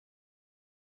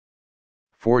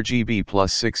4GB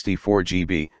plus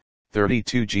 64GB,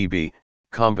 32GB,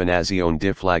 Combinazione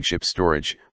di Flagship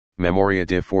Storage, memoria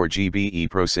di 4GB e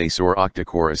processore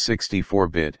Octa-core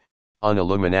 64-bit,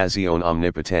 un'illuminazione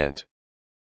omnipotente.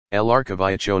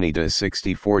 L'archiviazione di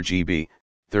 64GB,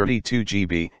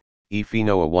 32GB, e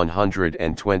fino a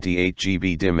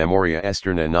 128GB di memoria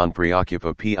esterna non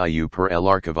preoccupa più per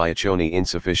l'archiviazione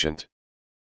insufficiente.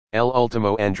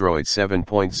 L'ultimo Android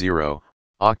 7.0,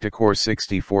 Octa-core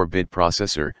 64-bit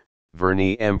processor,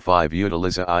 Vernee M5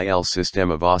 utilizza il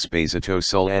sistema basato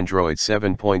sull'Android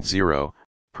 7.0,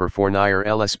 per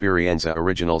fornire l'esperienza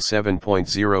originale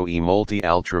 7.0 e molte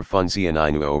altre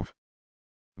funzioni nuove.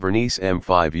 Vernice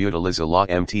M5 utilizza la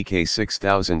MTK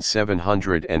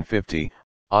 6750,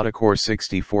 otta-core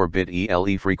 64-bit e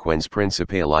le frequenze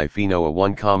principali fino a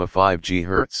 1,5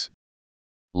 GHz.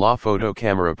 La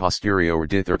fotocamera posteriore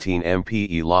di 13 MP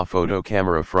e la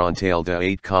fotocamera frontale di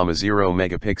 8,0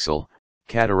 megapixel,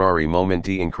 catturare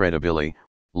momenti incredibili.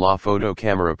 La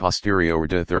fotocamera posteriore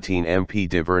di 13 MP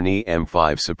di Vernee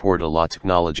M5 supporta la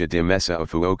tecnologia di messa a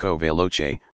fuoco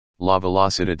veloce. La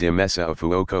velocità di messa a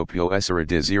fuoco può essere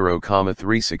di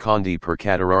 0,3 secondi per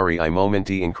catturare I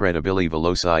momenti incredibili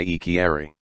veloci e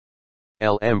chiari.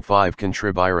 L'M5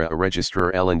 contribuirà a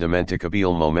registrare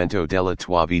l'indimenticabile momento della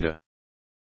tua vita.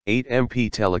 8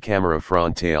 MP telecamera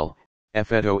frontale,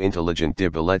 effetto intelligente di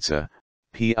bellezza,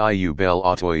 più bel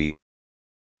auto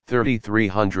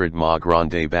 3300 mAh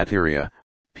grande batteria,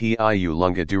 più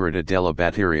lunga durata della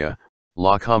batteria.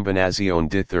 La combinazione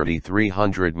di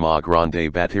 3300 mAh grande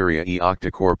batteria e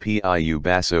octa-core più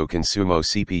basso consumo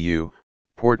CPU,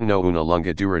 portano una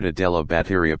lunga durata della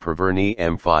batteria per Vernee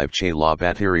M5 che la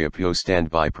batteria può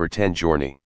stand-by per 10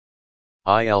 giorni.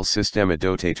 Il sistema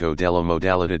dotato della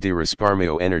modalità di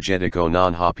risparmio energetico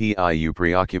non ha più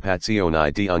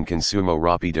preoccupazione di un consumo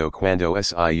rapido quando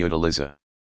si utilizza.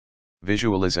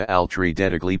 Visualizza altri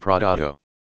dettagli prodotto.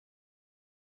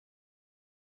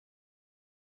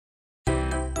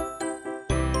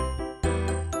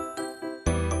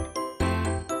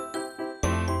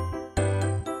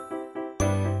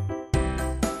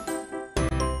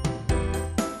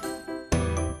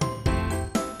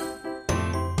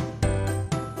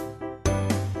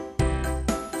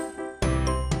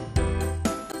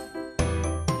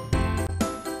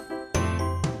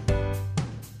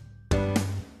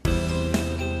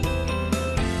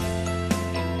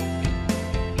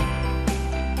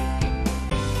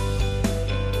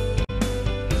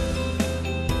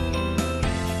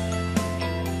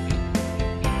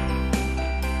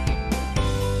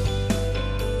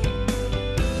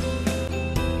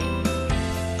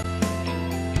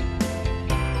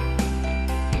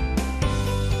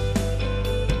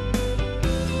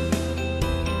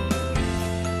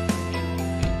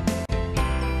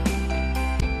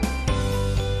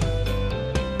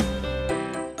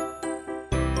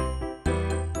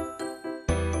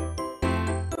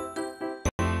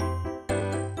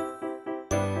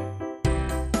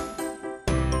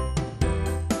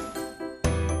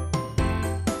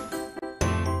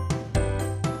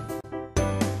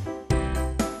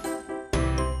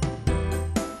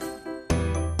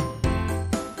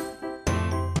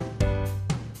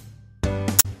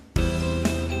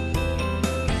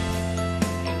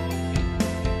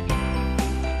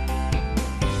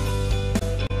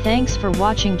 Thanks for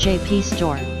watching JP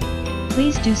Store.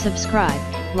 Please do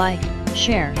subscribe, like,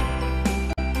 share,